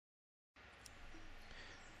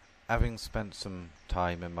Having spent some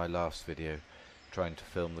time in my last video trying to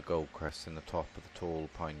film the Goldcrests in the top of the tall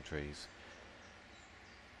pine trees,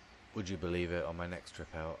 would you believe it, on my next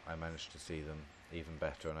trip out I managed to see them even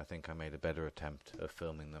better, and I think I made a better attempt of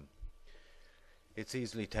filming them. It's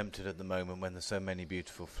easily tempted at the moment, when there's so many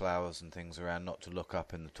beautiful flowers and things around, not to look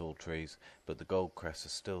up in the tall trees, but the Goldcrests are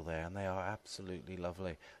still there and they are absolutely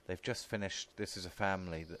lovely. They've just finished, this is a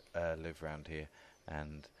family that live around here,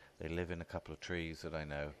 and they live in a couple of trees that I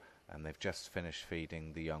know, and they've just finished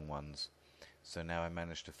feeding the young ones. So now I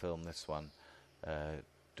managed to film this one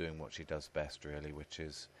doing what she does best really, which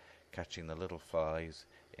is catching the little flies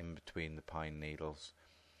in between the pine needles.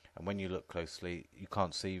 And when you look closely, you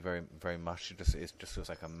can't see very much. It just looks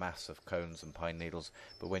like a mass of cones and pine needles.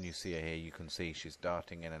 But when you see her here, you can see she's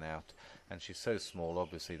darting in and out. And she's so small,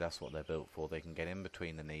 obviously that's what they're built for. They can get in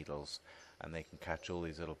between the needles and they can catch all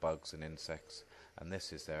these little bugs and insects. And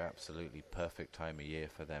this is their absolutely perfect time of year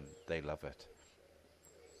for them. They love it.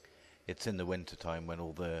 It's in the winter time when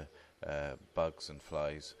all the bugs and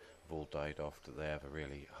flies have all died off that they have a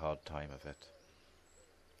really hard time of it.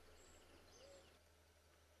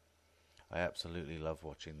 I absolutely love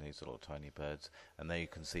watching these little tiny birds, and there you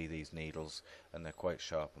can see these needles, and they're quite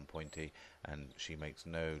sharp and pointy, and she makes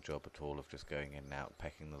no job at all of just going in and out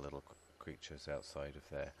pecking the little creatures outside of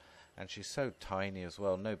there. And she's so tiny as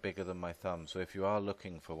well, no bigger than my thumb. So if you are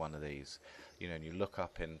looking for one of these, you know, and you look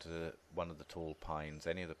up into one of the tall pines,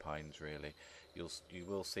 any of the pines really, you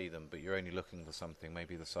will see them, but you're only looking for something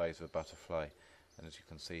maybe the size of a butterfly. And as you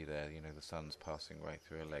can see there, you know, the sun's passing right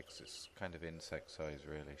through her legs. It's kind of insect size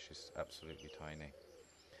really. She's absolutely tiny.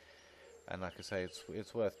 And like I say,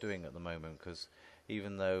 it's worth doing at the moment, because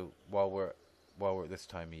even though while we're at this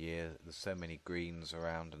time of year, there's so many greens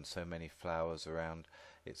around and so many flowers around,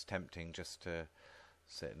 it's tempting just to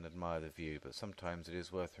sit and admire the view. But sometimes it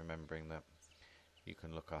is worth remembering that you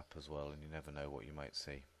can look up as well, and you never know what you might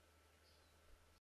see.